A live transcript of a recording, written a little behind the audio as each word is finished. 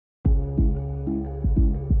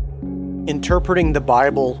Interpreting the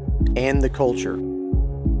Bible and the culture.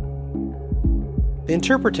 The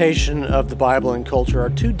interpretation of the Bible and culture are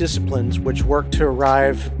two disciplines which work to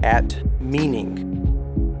arrive at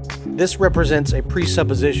meaning. This represents a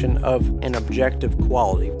presupposition of an objective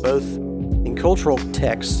quality, both in cultural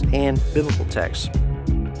texts and biblical texts.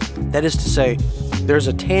 That is to say, there's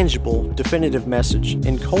a tangible, definitive message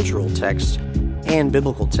in cultural texts and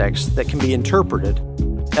biblical texts that can be interpreted,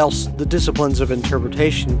 else the disciplines of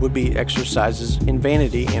interpretation would be exercises in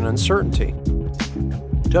vanity and uncertainty.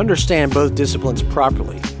 To understand both disciplines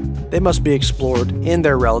properly, they must be explored in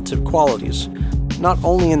their relative qualities, not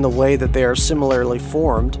only in the way that they are similarly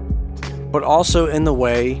formed, but also in the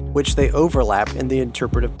way which they overlap in the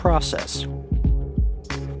interpretive process.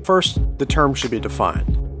 First, the term should be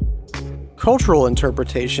defined. Cultural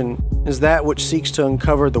interpretation is that which seeks to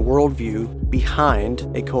uncover the worldview behind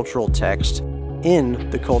a cultural text, in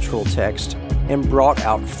the cultural text, and brought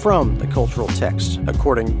out from the cultural text,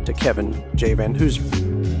 according to Kevin J. Van Hooser.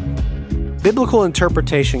 Biblical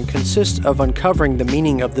interpretation consists of uncovering the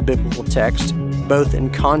meaning of the biblical text, both in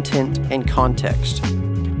content and context.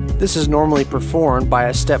 This is normally performed by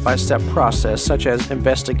a step-by-step process, such as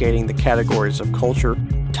investigating the categories of culture,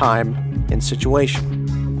 time, and situation.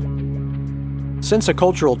 Since a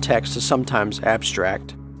cultural text is sometimes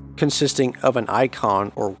abstract, consisting of an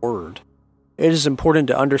icon or word, it is important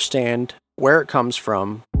to understand where it comes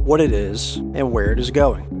from, what it is, and where it is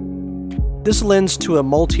going. This lends to a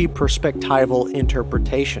multi-perspectival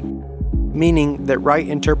interpretation, meaning that right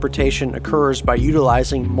interpretation occurs by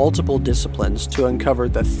utilizing multiple disciplines to uncover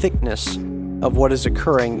the thickness of what is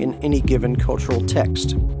occurring in any given cultural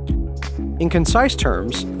text. In concise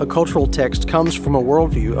terms, a cultural text comes from a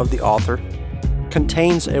worldview of the author,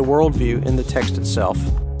 contains a worldview in the text itself,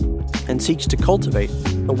 and seeks to cultivate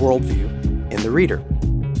a worldview in the reader.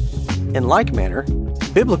 In like manner,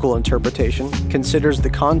 biblical interpretation considers the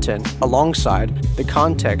content alongside the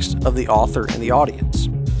context of the author and the audience.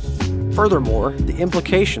 Furthermore, the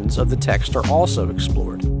implications of the text are also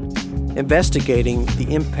explored, investigating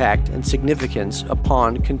the impact and significance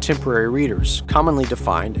upon contemporary readers, commonly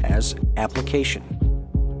defined as application.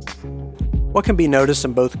 What can be noticed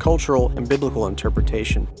in both cultural and biblical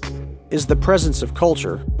interpretation is the presence of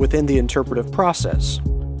culture within the interpretive process.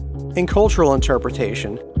 In cultural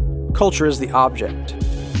interpretation, culture is the object.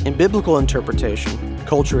 In biblical interpretation,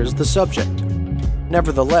 culture is the subject.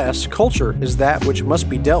 Nevertheless, culture is that which must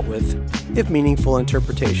be dealt with if meaningful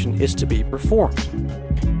interpretation is to be performed.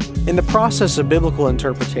 In the process of biblical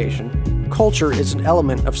interpretation, culture is an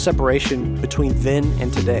element of separation between then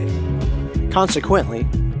and today. Consequently,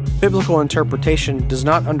 biblical interpretation does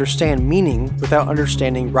not understand meaning without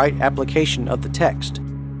understanding right application of the text,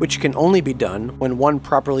 which can only be done when one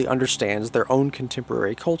properly understands their own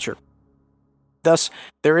contemporary culture. Thus,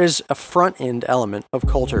 there is a front-end element of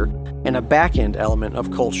culture and a back-end element of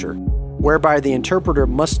culture, whereby the interpreter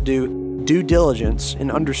must do due diligence in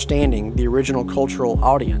understanding the original cultural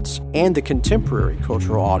audience and the contemporary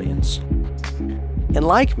cultural audience. In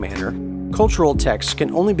like manner, cultural texts can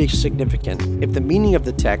only be significant if the meaning of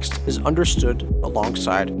the text is understood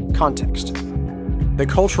alongside context. The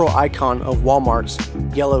cultural icon of Walmart's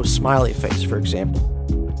yellow smiley face, for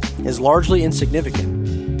example, is largely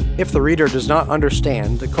insignificant if the reader does not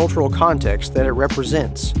understand the cultural context that it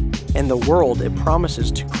represents and the world it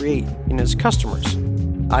promises to create in its customers,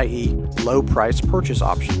 i.e., low-price purchase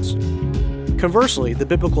options. Conversely, the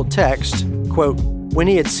biblical text, quote, "When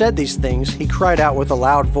he had said these things, he cried out with a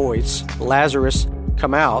loud voice, 'Lazarus,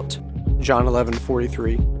 come out,' John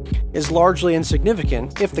 11:43, is largely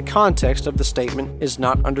insignificant if the context of the statement is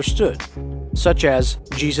not understood, such as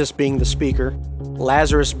Jesus being the speaker,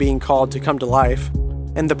 Lazarus being called to come to life,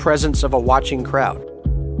 and the presence of a watching crowd.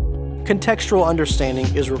 Contextual understanding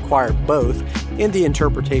is required both in the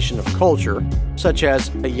interpretation of culture, such as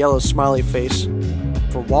a yellow smiley face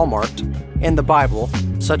for Walmart, and the Bible,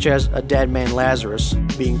 such as a dead man Lazarus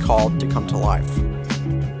being called to come to life.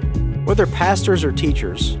 Whether pastors or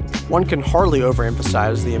teachers, one can hardly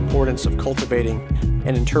overemphasize the importance of cultivating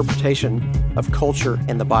an interpretation of culture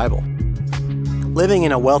and the Bible. Living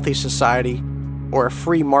in a wealthy society or a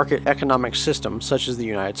free market economic system such as the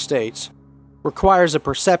United States requires a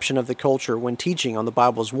perception of the culture when teaching on the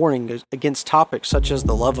Bible's warning against topics such as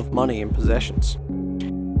the love of money and possessions.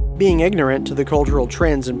 Being ignorant to the cultural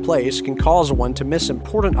trends in place can cause one to miss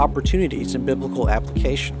important opportunities in biblical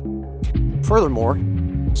application. Furthermore,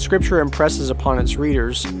 Scripture impresses upon its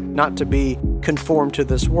readers not to be conformed to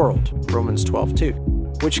this world, Romans 12:2,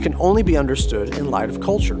 which can only be understood in light of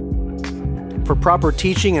culture. For proper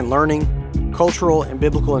teaching and learning, cultural and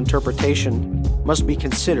biblical interpretation must be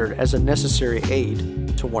considered as a necessary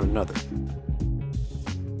aid to one another.